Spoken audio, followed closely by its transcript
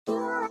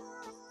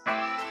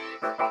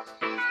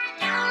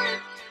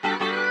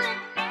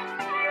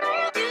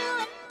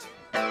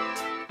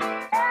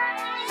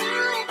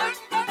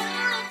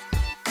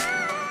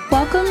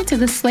to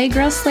the Slay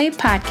Girl Slay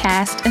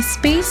podcast, a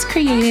space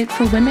created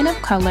for women of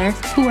color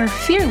who are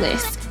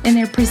fearless in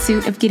their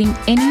pursuit of getting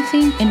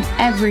anything and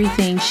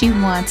everything she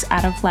wants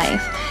out of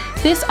life.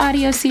 This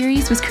audio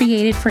series was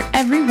created for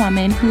every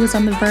woman who is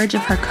on the verge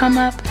of her come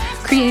up,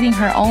 creating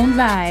her own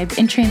vibe,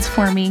 and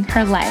transforming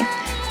her life.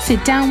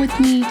 Sit down with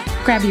me,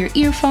 grab your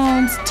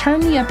earphones,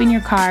 turn me up in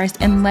your cars,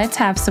 and let's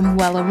have some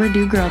well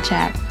overdue girl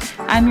chat.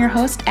 I'm your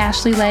host,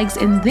 Ashley Legs,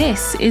 and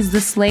this is the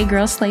Slay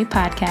Girl Slay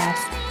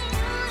podcast.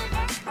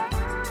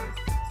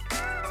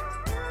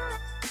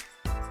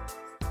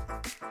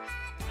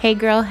 Hey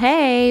girl,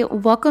 hey,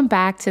 welcome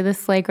back to the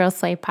Slay Girl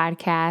Slay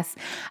podcast.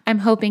 I'm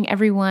hoping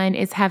everyone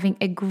is having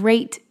a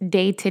great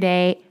day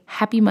today.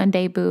 Happy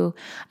Monday, boo.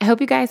 I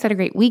hope you guys had a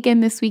great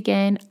weekend this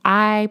weekend.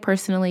 I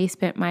personally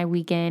spent my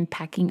weekend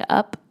packing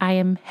up. I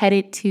am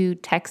headed to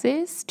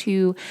Texas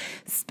to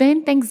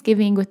spend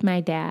Thanksgiving with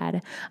my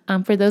dad.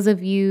 For those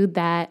of you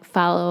that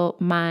follow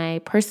my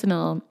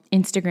personal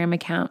Instagram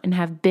account and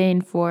have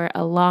been for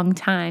a long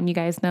time, you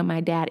guys know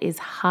my dad is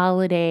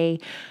holiday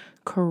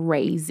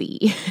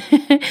crazy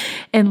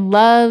and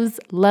loves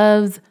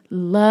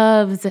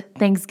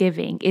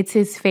Thanksgiving. It's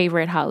his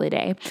favorite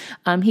holiday.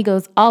 He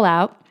goes all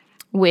out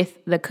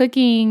with the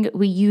cooking.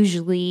 We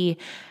usually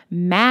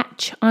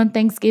match on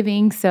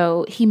Thanksgiving,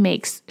 so he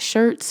makes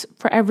shirts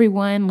for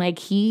everyone. Like,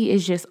 he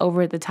is just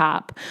over the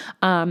top.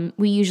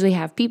 We usually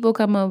have people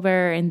come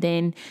over, and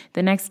then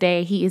the next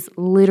day he is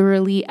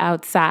literally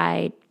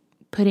outside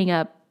putting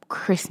up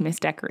Christmas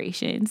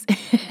decorations.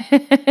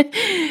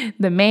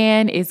 The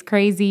man is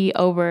crazy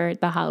over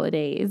the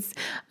holidays.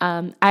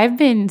 I've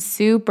been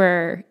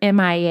super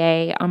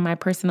MIA on my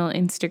personal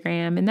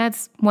Instagram, and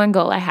that's one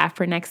goal I have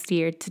for next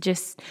year, to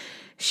just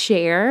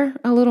share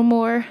a little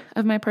more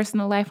of my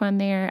personal life on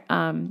there.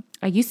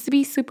 I used to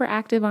be super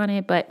active on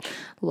it, but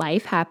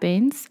life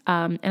happens.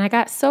 And I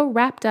got so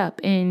wrapped up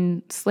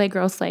in Slay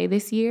Girl Slay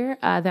this year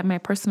that my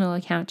personal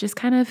account just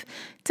kind of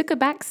took a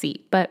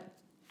backseat. But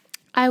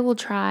I will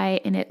try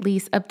and at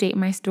least update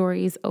my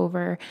stories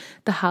over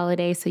the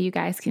holidays so you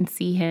guys can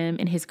see him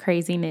and his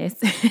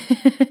craziness.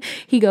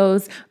 He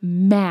goes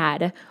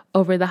mad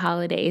over the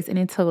holidays, and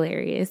it's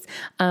hilarious.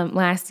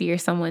 Last year,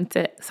 someone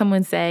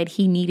said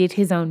he needed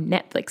his own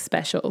Netflix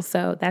special,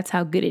 so that's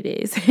how good it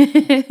is.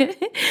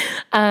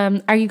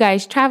 Are you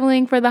guys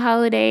traveling for the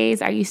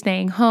holidays? Are you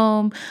staying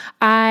home?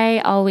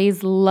 I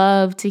always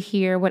love to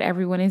hear what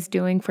everyone is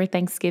doing for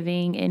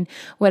Thanksgiving and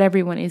what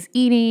everyone is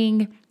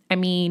eating. I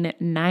mean,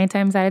 9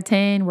 times out of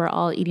 10, we're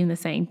all eating the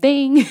same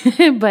thing,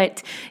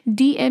 but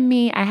DM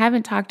me. I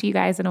haven't talked to you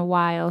guys in a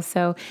while,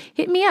 so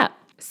hit me up.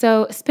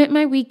 So spent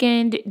my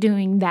weekend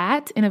doing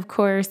that, and of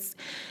course,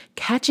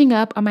 catching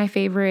up on my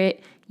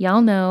favorite,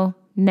 y'all know,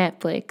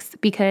 Netflix,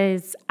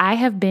 because I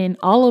have been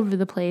all over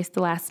the place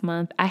the last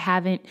month. I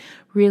haven't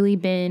really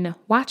been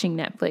watching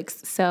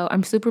Netflix, so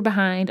I'm super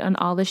behind on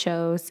all the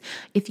shows.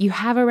 If you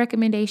have a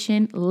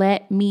recommendation,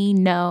 let me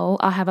know.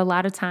 I'll have a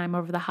lot of time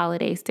over the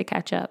holidays to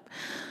catch up.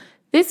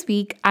 This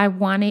week, I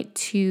wanted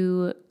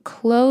to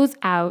close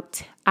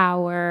out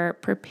our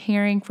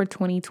Preparing for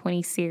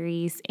 2020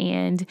 series,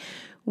 and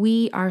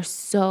we are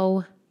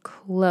so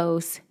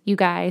close, you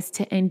guys,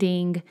 to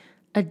ending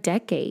a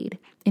decade.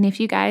 And if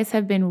you guys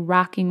have been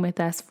rocking with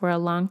us for a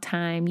long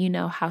time, you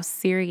know how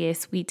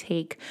serious we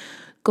take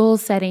goal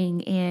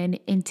setting and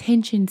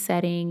intention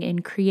setting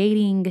and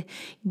creating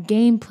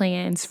game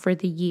plans for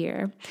the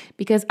year,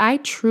 because I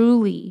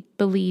truly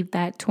believe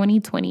that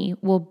 2020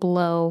 will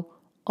blow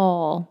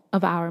all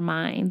of our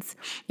minds.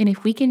 And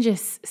if we can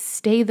just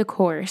stay the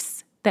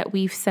course that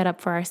we've set up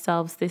for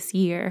ourselves this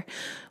year,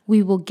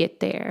 we will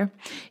get there.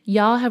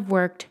 Y'all have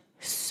worked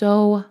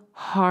so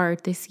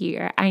hard this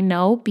year. I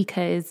know,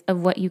 because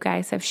of what you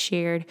guys have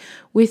shared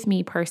with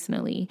me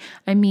personally.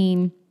 I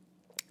mean,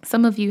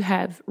 some of you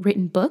have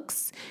written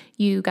books.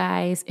 You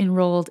guys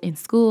enrolled in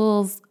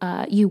schools.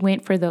 You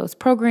went for those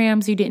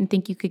programs you didn't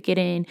think you could get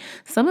in.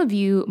 Some of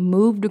you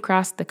moved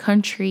across the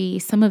country.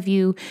 Some of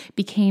you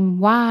became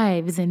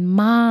wives and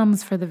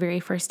moms for the very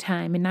first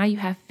time. And now you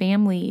have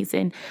families.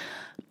 And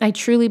I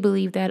truly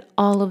believe that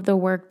all of the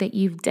work that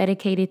you've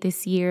dedicated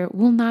this year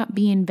will not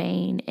be in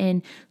vain.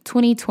 And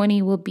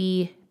 2020 will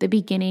be the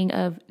beginning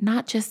of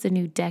not just a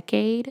new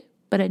decade,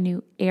 but a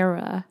new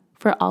era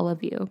for all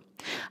of you.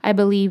 I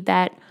believe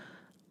that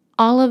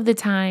all of the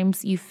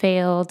times you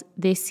failed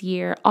this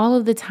year, all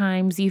of the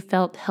times you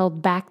felt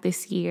held back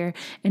this year,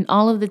 and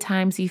all of the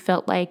times you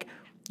felt like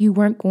you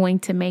weren't going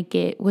to make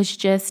it was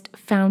just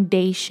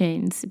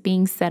foundations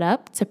being set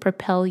up to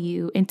propel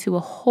you into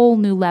a whole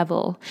new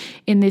level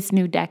in this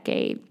new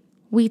decade.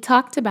 We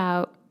talked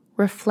about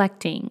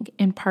reflecting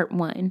in part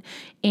 1,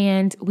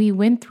 and we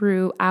went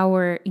through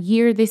our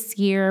year this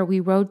year.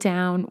 We wrote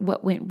down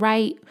what went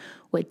right,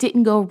 what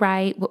didn't go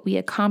right, what we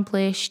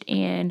accomplished,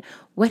 and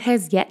what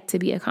has yet to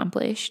be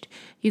accomplished.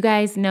 You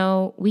guys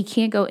know we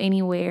can't go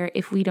anywhere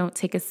if we don't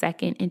take a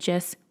second and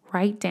just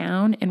write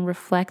down and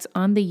reflect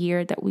on the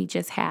year that we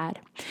just had.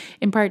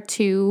 In part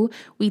 2,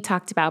 we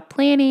talked about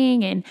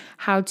planning and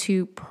how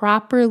to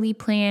properly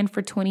plan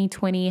for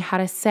 2020, how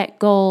to set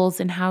goals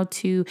and how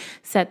to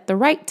set the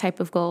right type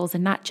of goals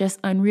and not just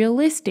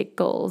unrealistic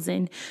goals.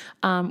 And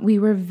we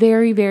were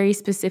very, very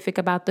specific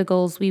about the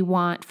goals we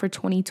want for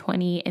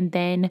 2020, and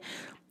then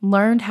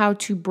learned how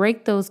to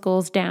break those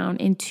goals down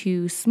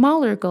into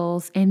smaller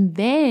goals, and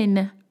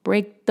then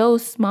break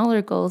those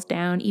smaller goals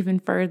down even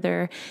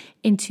further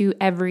into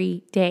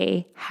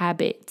everyday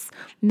habits.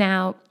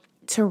 Now,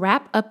 to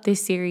wrap up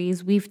this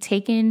series, we've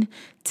taken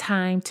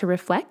time to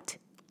reflect,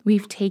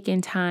 we've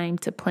taken time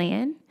to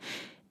plan,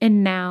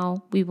 and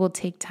now we will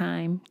take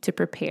time to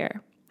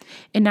prepare.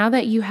 And now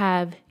that you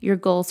have your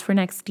goals for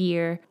next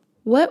year,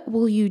 what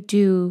will you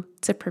do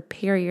to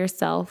prepare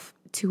yourself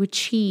to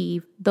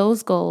achieve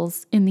those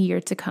goals in the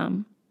year to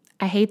come?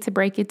 I hate to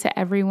break it to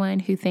everyone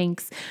who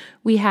thinks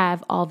we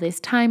have all this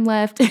time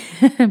left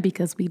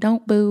because we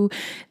don't, boo.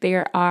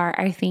 There are,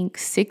 I think,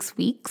 6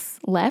 weeks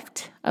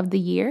left of the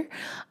year.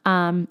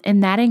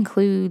 And that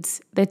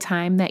includes the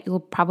time that you'll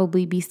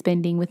probably be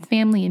spending with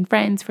family and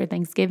friends for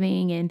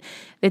Thanksgiving and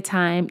the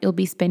time you'll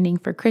be spending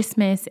for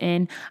Christmas.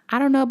 And I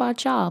don't know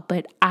about y'all,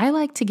 but I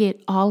like to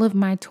get all of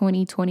my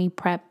 2020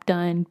 prep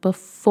done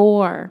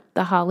before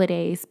the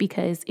holidays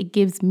because it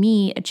gives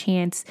me a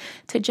chance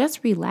to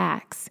just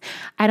relax.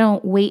 I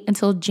don't wait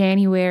until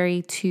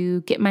January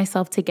to get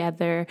myself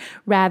together.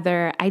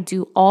 Rather, I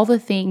do all the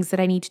things that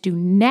I need to do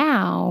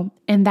now.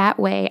 And that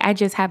way I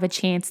just have a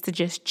chance to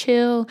just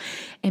chill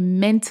and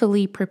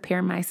mentally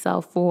prepare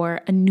myself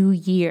for a new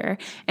year.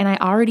 And I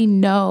already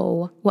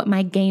know what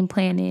my game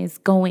plan is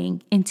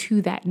going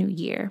into that new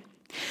year.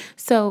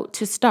 So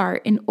to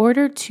start, in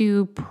order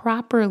to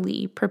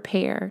properly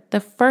prepare, the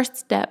first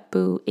step,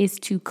 boo, is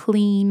to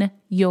clean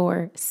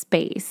your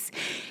space.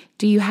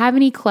 Do you have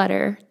any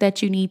clutter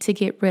that you need to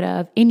get rid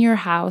of in your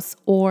house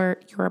or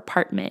your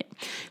apartment?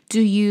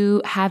 Do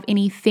you have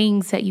any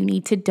things that you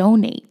need to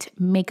donate?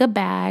 Make a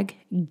bag,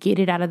 get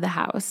it out of the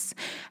house.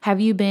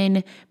 Have you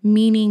been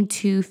meaning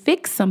to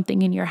fix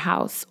something in your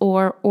house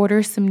or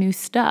order some new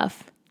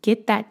stuff?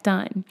 Get that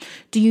done.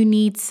 Do you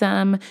need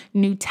some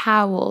new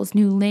towels,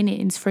 new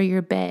linens for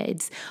your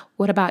beds?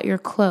 What about your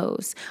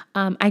clothes?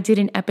 I did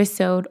an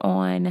episode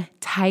on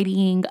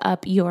tidying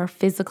up your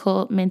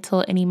physical,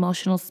 mental, and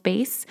emotional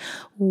space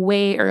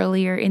way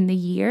earlier in the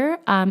year.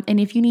 And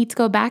if you need to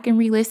go back and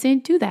re-listen,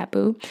 do that,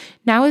 boo.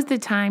 Now is the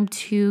time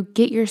to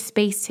get your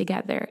space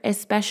together,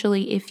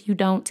 especially if you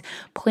don't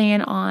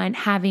plan on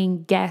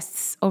having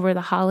guests over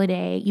the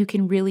holiday. You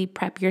can really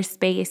prep your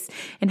space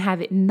and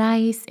have it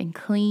nice and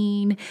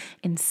clean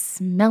and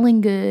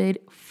smelling good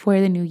for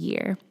the new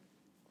year.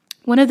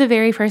 One of the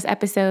very first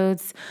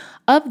episodes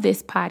of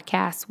this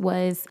podcast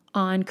was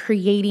on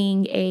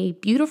creating a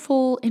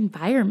beautiful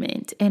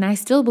environment. And I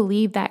still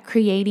believe that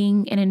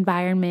creating an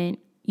environment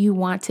you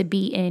want to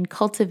be in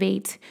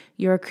cultivates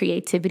your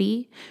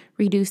creativity,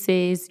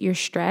 reduces your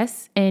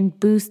stress, and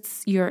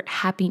boosts your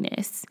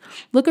happiness.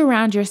 Look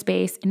around your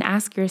space and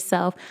ask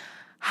yourself,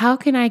 how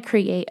can I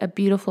create a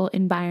beautiful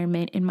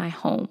environment in my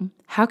home?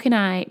 How can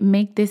I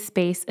make this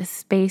space a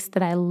space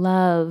that I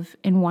love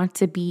and want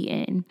to be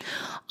in?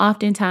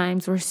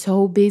 Oftentimes, we're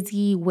so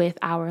busy with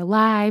our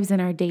lives and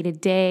our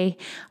day-to-day,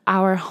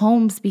 our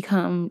homes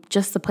become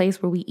just a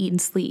place where we eat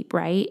and sleep,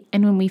 right?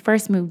 And when we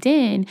first moved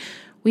in,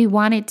 we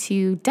wanted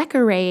to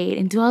decorate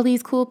and do all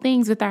these cool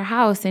things with our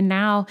house. And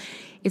now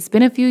it's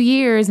been a few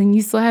years and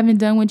you still haven't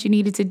done what you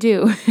needed to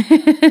do.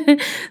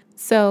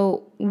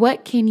 So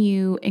what can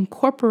you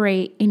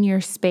incorporate in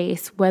your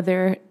space,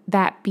 whether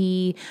that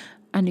be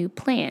a new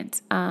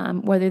plant,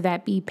 whether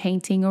that be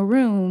painting a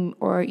room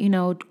or,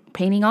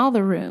 painting all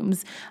the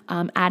rooms,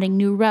 adding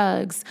new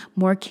rugs,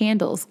 more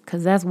candles,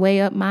 because that's way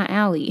up my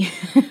alley.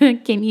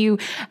 Can you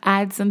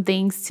add some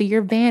things to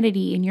your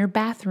vanity in your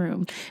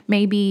bathroom?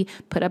 Maybe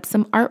put up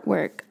some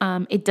artwork.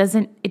 It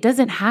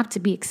doesn't have to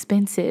be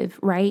expensive,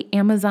 right?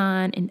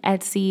 Amazon and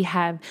Etsy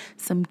have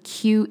some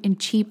cute and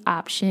cheap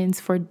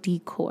options for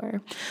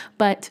decor.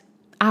 But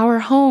our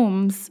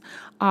homes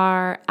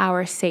are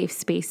our safe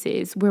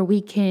spaces where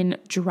we can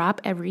drop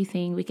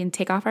everything. We can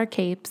take off our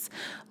capes,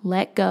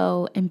 let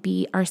go, and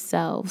be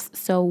ourselves.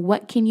 So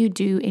what can you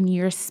do in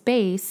your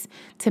space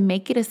to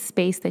make it a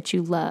space that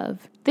you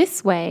love?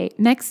 This way,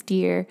 next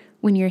year,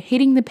 when you're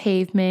hitting the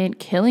pavement,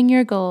 killing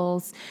your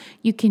goals,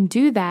 you can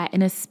do that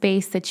in a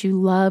space that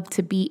you love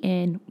to be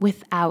in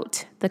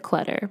without the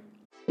clutter.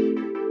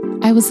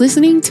 I was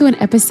listening to an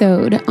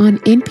episode on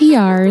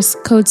NPR's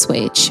Code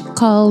Switch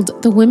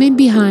called The Women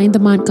Behind the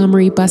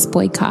Montgomery Bus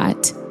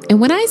Boycott.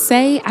 And when I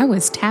say I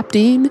was tapped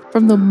in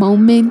from the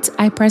moment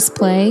I pressed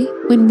play,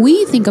 When we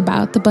think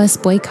about the bus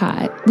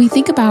boycott, we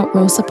think about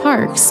Rosa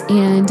Parks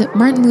and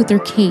Martin Luther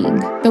King,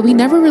 but we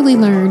never really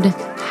learned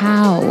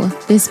how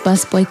this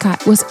bus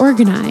boycott was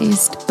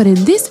organized. But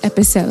in this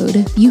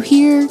episode, you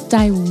hear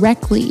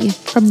directly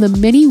from the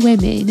many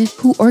women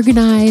who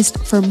organized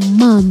for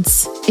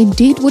months and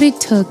did what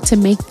it took to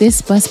make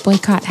this bus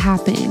boycott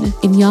happen.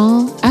 And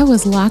y'all, I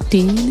was locked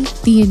in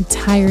the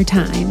entire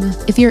time.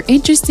 If you're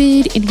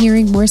interested in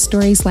hearing more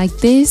stories like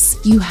this,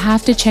 you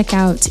have to check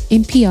out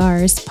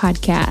NPR's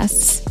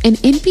podcasts. In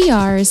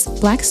NPR's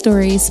Black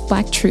Stories,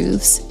 Black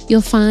Truths,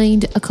 you'll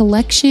find a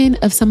collection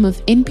of some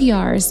of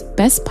NPR's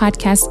best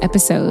podcast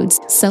episodes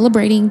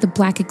celebrating the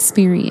Black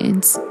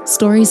experience.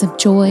 Stories of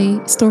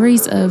joy,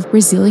 stories of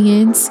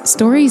resilience,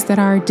 stories that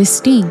are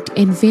distinct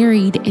and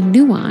varied and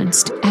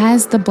nuanced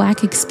as the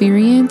Black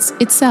experience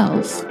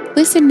itself.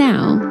 Listen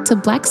now to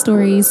Black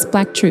Stories,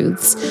 Black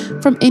Truths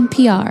from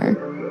NPR,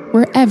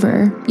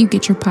 wherever you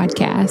get your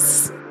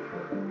podcasts.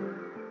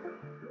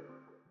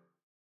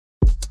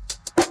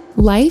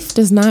 Life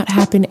does not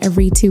happen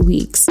every 2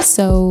 weeks,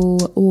 so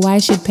why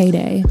should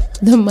payday?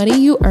 The money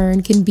you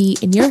earn can be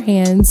in your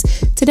hands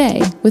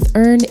today with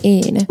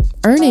EarnIn.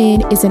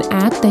 EarnIn is an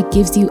app that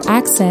gives you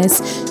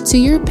access to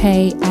your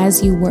pay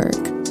as you work,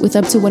 with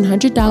up to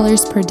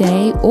 $100 per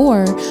day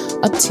or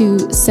up to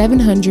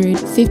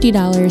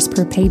 $750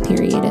 per pay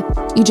period.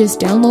 You just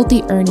download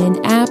the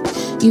EarnIn app,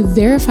 you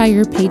verify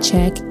your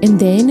paycheck, and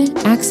then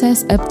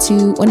access up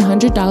to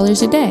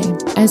 $100 a day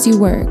as you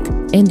work.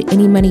 And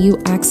any money you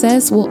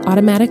access will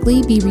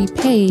automatically be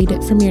repaid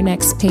from your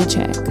next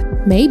paycheck.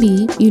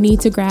 Maybe you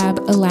need to grab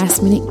a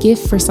last-minute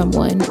gift for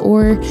someone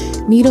or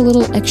need a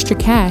little extra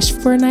cash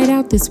for a night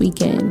out this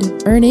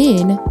weekend.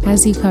 EarnIn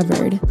has you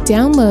covered.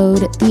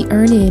 Download the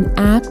EarnIn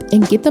app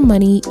and get the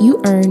money you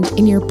earned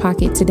in your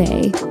pocket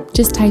today.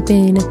 Just type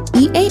in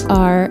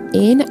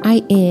EARNIN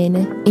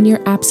in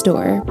your app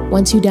store.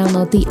 Once you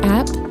download the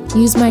app,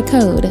 use my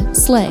code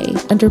SLAY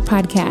under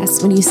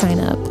podcasts when you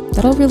sign up.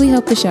 That'll really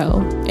help the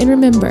show. And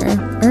remember,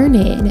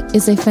 EarnIn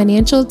is a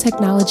financial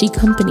technology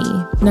company,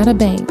 not a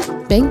bank.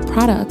 Bank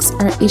products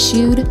are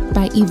issued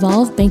by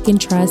Evolve Bank and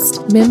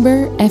Trust,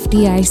 member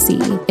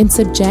FDIC, and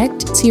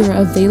subject to your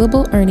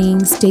available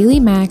earnings, daily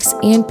max,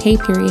 and pay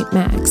period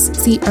max.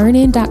 See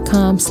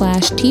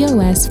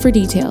earnin.com/TOS for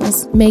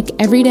details. Make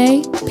every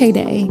day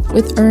payday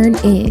with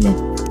EarnIn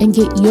and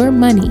get your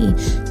money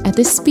at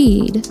the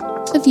speed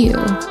of you.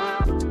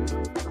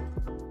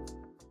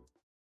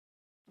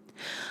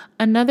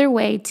 Another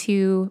way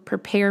to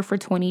prepare for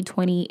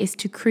 2020 is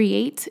to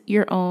create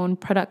your own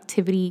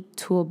productivity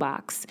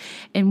toolbox.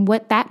 And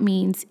what that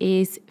means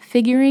is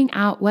figuring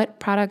out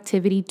what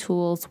productivity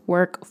tools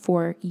work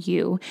for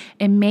you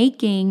and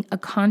making a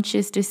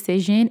conscious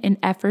decision and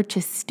effort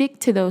to stick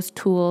to those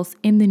tools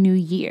in the new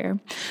year.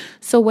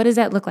 So what does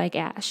that look like,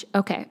 Ash?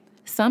 Okay,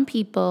 some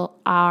people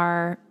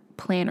are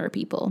planner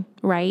people,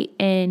 right?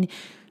 And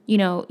you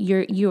know,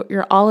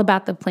 you're all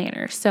about the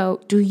planner.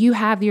 So do you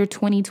have your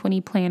 2020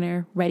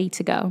 planner ready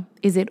to go?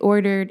 Is it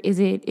ordered? Is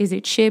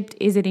it shipped?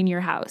 Is it in your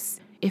house?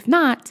 If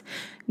not,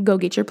 go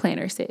get your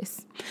planner,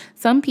 sis.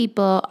 Some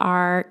people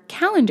are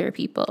calendar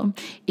people.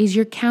 Is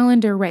your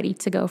calendar ready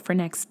to go for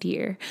next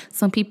year?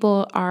 Some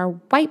people are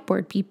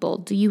whiteboard people.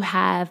 Do you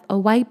have a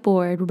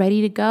whiteboard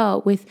ready to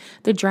go with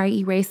the dry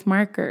erase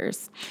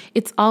markers?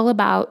 It's all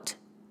about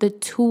the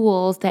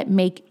tools that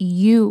make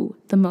you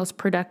the most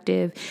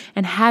productive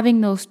and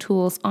having those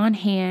tools on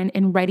hand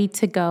and ready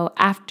to go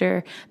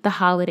after the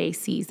holiday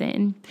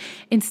season.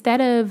 Instead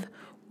of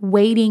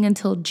waiting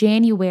until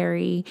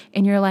January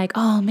and you're like,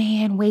 oh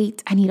man,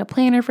 wait, I need a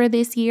planner for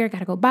this year. I got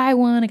to go buy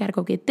one. I got to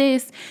go get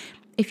this.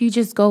 If you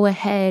just go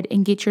ahead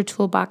and get your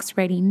toolbox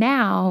ready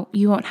now,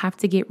 you won't have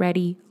to get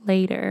ready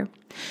later.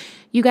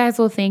 You guys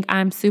will think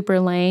I'm super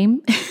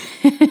lame,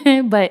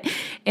 but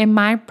in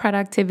my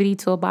productivity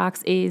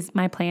toolbox is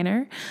my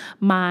planner,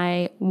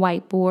 my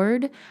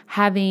whiteboard,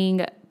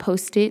 having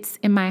Post-its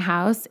in my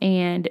house,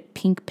 and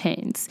pink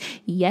pens.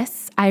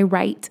 Yes, I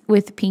write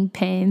with pink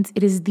pens.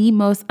 It is the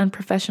most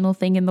unprofessional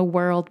thing in the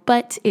world,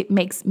 but it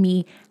makes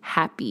me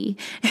happy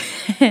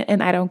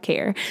and I don't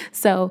care.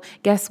 So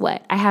guess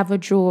what? I have a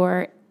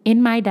drawer in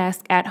my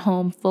desk at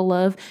home full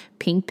of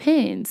pink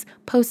pens,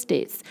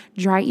 Post-its,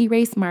 dry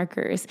erase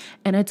markers,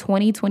 and a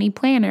 2020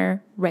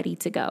 planner ready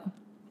to go.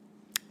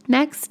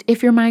 Next,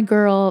 if you're my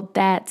girl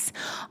that's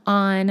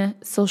on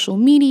social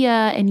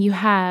media and you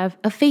have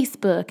a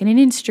Facebook and an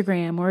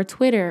Instagram or a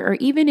Twitter, or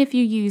even if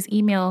you use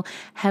email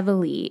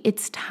heavily,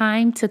 it's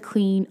time to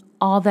clean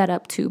all that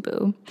up too,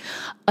 boo.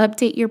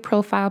 Update your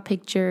profile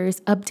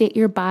pictures, update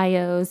your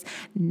bios.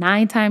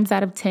 9 times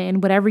out of 10,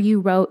 whatever you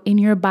wrote in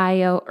your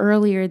bio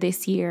earlier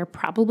this year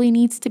probably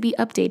needs to be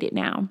updated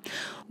now.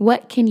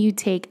 What can you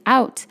take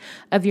out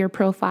of your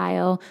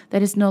profile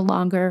that is no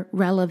longer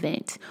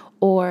relevant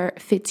or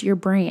fits your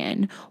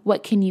brand?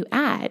 What can you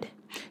add?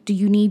 Do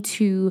you need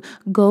to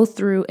go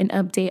through and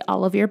update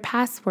all of your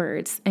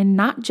passwords? And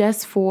not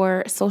just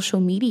for social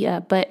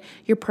media, but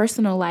your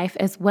personal life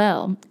as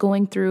well.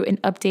 Going through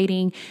and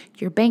updating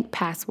your bank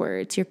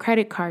passwords, your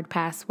credit card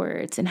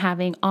passwords, and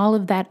having all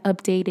of that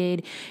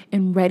updated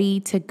and ready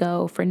to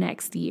go for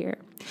next year.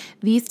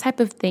 These type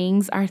of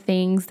things are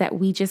things that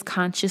we just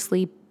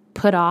consciously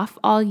put off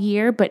all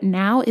year, but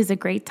now is a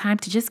great time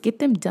to just get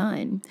them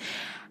done.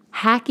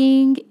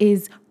 Hacking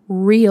is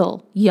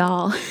real,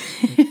 y'all.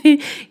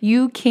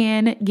 You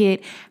can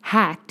get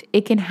hacked.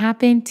 It can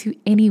happen to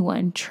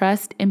anyone.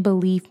 Trust and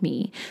believe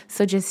me.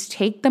 So just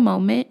take the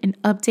moment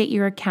and update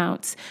your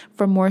accounts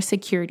for more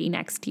security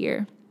next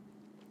year.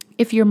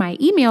 If you're my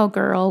email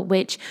girl,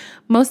 which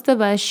most of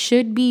us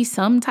should be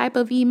some type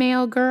of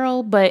email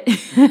girl, but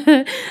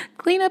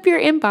clean up your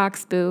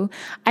inbox, boo.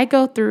 I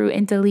go through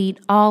and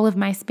delete all of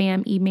my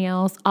spam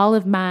emails, all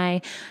of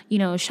my,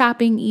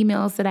 shopping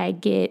emails that I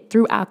get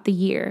throughout the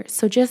year.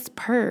 So just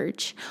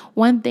purge.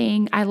 One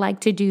thing I like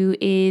to do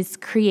is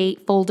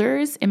create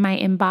folders in my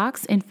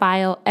inbox and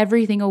file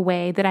everything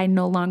away that I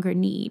no longer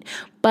need,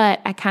 but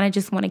I kind of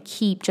just want to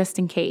keep just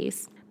in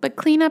case. But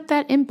clean up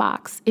that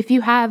inbox. If you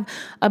have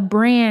a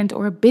brand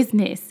or a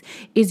business,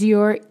 is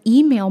your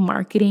email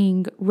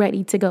marketing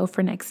ready to go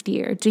for next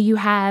year? Do you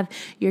have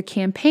your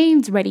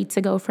campaigns ready to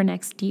go for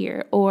next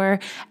year? Or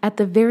at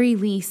the very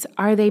least,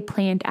 are they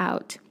planned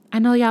out? I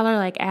know y'all are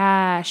like,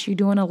 Ash, you're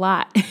doing a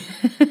lot.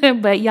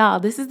 But y'all,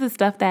 this is the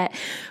stuff that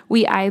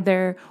we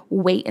either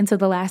wait until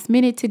the last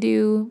minute to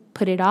do,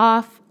 put it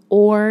off,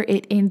 or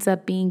it ends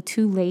up being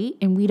too late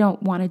and we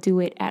don't want to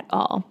do it at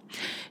all.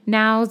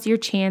 Now's your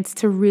chance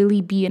to really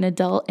be an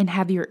adult and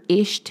have your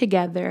ish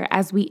together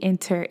as we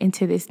enter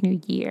into this new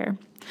year.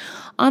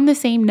 On the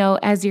same note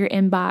as your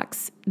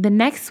inbox, the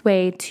next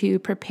way to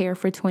prepare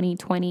for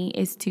 2020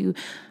 is to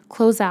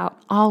close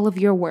out all of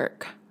your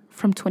work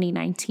from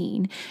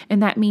 2019.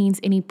 And that means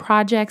any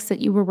projects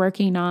that you were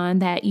working on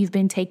that you've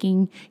been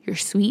taking your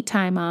sweet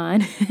time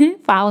on,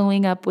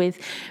 following up with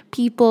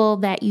people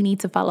that you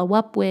need to follow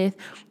up with.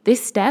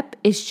 This step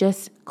is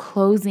just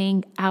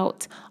closing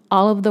out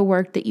all of the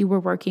work that you were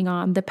working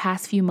on the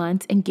past few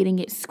months and getting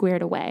it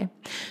squared away.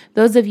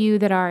 Those of you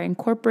that are in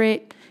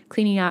corporate,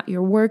 cleaning out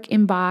your work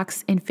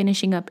inbox and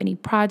finishing up any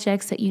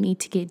projects that you need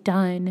to get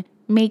done,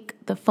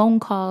 make the phone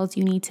calls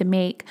you need to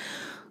make,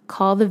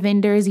 call the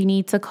vendors you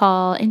need to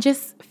call, and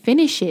just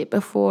finish it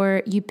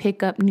before you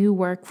pick up new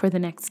work for the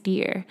next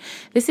year.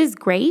 This is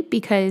great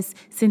because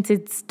since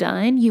it's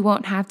done, you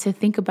won't have to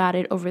think about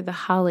it over the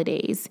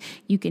holidays.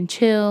 You can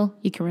chill,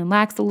 you can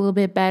relax a little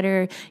bit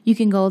better, you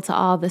can go to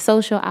all the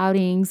social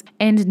outings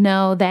and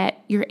know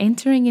that you're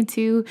entering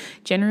into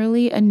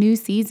generally a new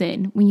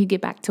season when you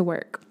get back to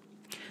work.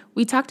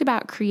 We talked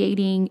about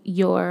creating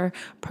your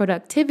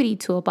productivity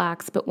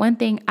toolbox, but one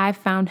thing I've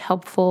found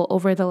helpful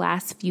over the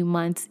last few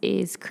months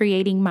is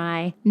creating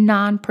my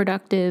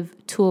non-productive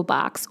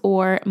toolbox,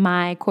 or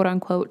my quote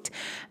unquote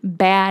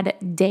bad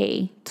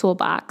day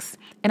toolbox.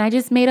 And I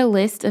just made a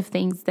list of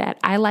things that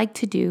I like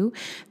to do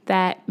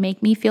that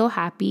make me feel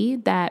happy,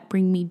 that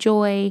bring me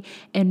joy.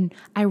 And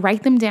I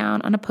write them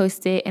down on a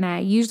Post-it, and I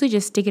usually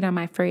just stick it on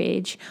my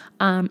fridge.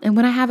 And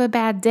when I have a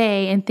bad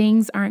day and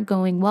things aren't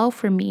going well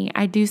for me,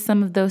 I do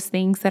some of those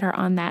things that are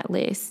on that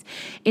list.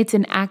 It's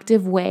an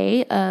active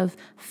way of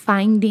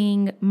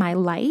finding my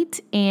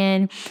light.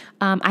 And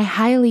I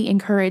highly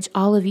encourage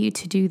all of you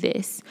to do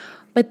this.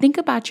 But think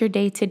about your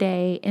day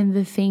today and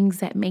the things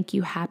that make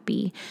you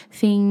happy.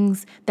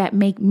 Things that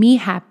make me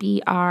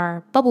happy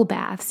are bubble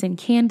baths and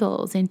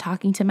candles and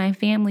talking to my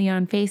family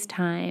on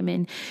FaceTime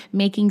and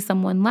making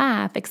someone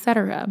laugh,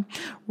 etc.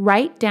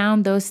 Write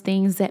down those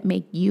things that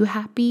make you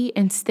happy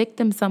and stick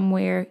them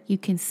somewhere you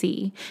can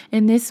see.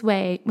 In this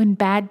way, when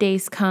bad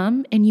days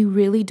come and you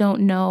really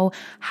don't know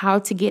how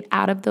to get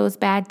out of those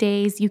bad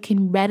days, you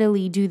can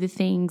readily do the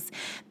things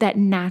that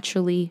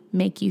naturally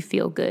make you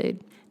feel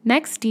good.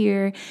 Next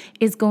year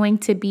is going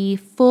to be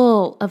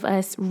full of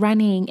us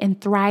running and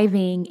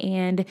thriving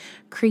and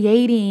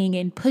creating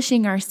and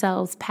pushing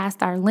ourselves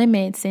past our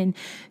limits. And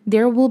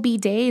there will be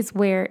days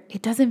where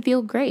it doesn't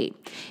feel great.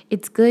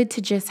 It's good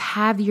to just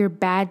have your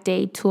bad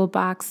day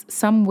toolbox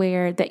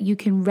somewhere that you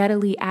can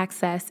readily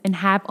access and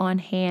have on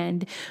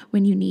hand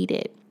when you need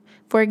it.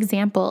 For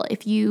example,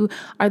 if you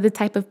are the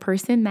type of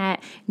person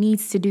that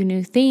needs to do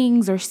new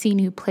things or see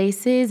new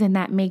places and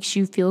that makes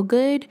you feel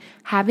good,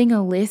 having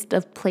a list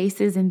of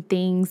places and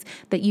things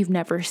that you've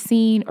never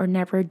seen or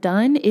never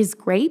done is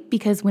great,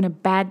 because when a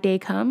bad day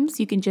comes,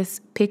 you can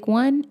just pick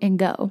one and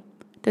go.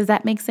 Does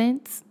that make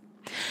sense?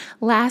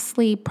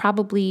 Lastly,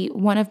 probably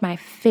one of my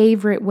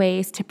favorite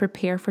ways to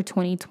prepare for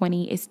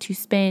 2020 is to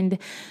spend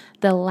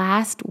the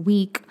last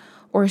week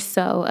or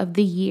so of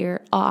the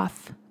year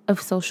off of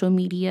social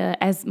media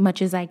as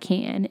much as I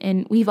can.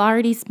 And we've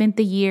already spent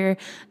the year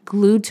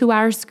glued to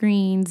our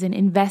screens and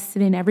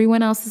invested in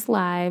everyone else's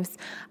lives.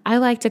 I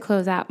like to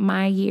close out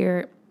my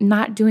year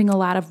not doing a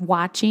lot of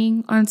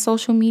watching on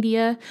social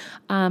media.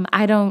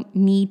 I don't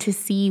need to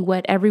see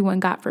what everyone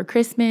got for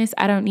Christmas.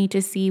 I don't need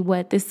to see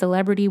what this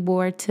celebrity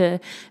wore to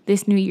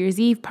this New Year's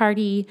Eve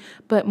party,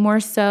 but more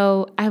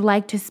so, I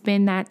like to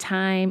spend that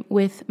time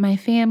with my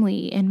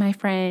family and my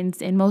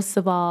friends, and most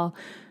of all,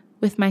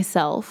 with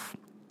myself.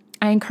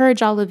 I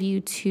encourage all of you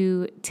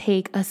to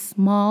take a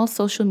small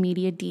social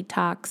media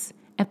detox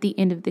at the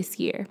end of this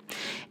year.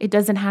 It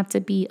doesn't have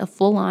to be a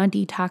full-on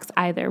detox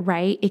either,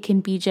 right? It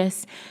can be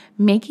just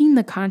making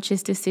the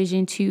conscious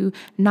decision to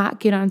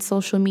not get on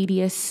social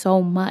media so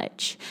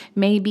much.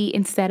 Maybe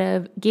instead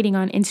of getting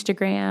on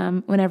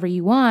Instagram whenever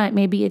you want,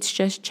 maybe it's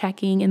just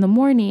checking in the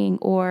morning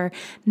or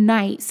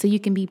night so you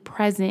can be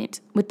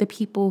present with the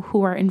people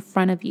who are in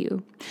front of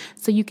you.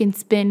 So you can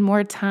spend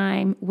more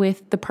time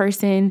with the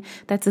person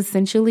that's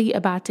essentially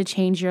about to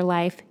change your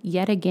life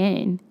yet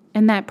again.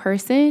 And that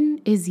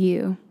person is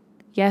you.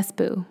 Yes,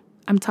 boo,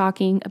 I'm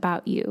talking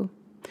about you.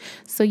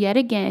 So yet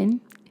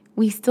again,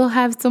 we still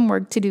have some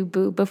work to do,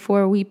 boo,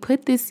 before we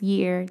put this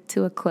year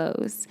to a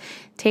close.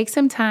 Take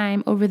some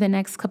time over the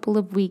next couple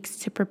of weeks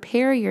to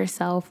prepare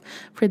yourself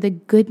for the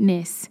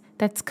goodness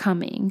that's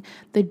coming,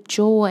 the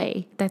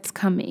joy that's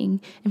coming,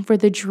 and for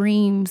the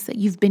dreams that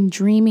you've been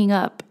dreaming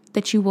up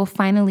that you will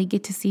finally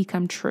get to see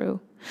come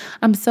true.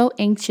 I'm so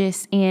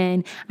anxious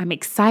and I'm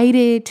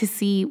excited to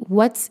see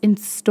what's in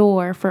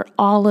store for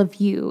all of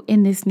you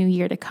in this new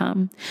year to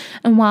come.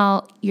 And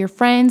while your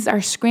friends are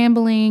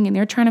scrambling and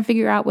they're trying to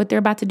figure out what they're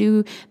about to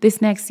do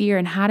this next year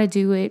and how to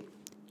do it,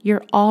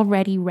 you're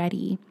already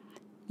ready.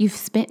 You've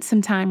spent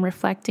some time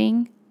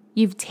reflecting,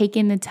 you've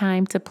taken the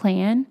time to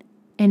plan,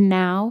 and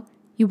now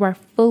you are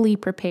fully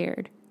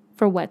prepared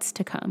for what's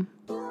to come.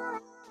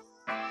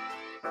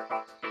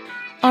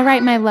 All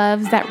right, my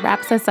loves, that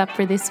wraps us up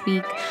for this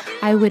week.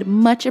 I would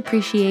much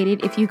appreciate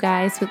it if you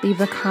guys would leave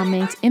a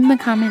comment in the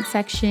comment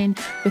section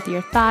with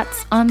your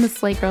thoughts on the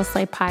Slay Girl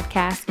Slay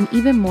podcast, and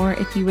even more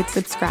if you would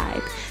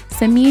subscribe.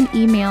 Send me an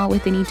email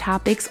with any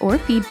topics or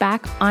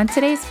feedback on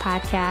today's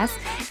podcast,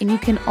 and you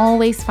can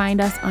always find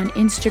us on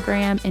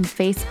Instagram and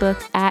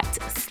Facebook at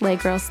Slay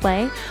Girl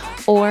Slay,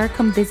 or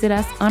come visit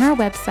us on our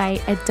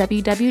website at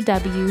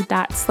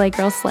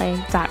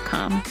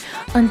www.slaygirlslay.com.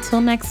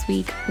 Until next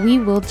week, we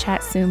will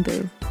chat soon,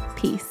 boo.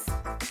 Peace.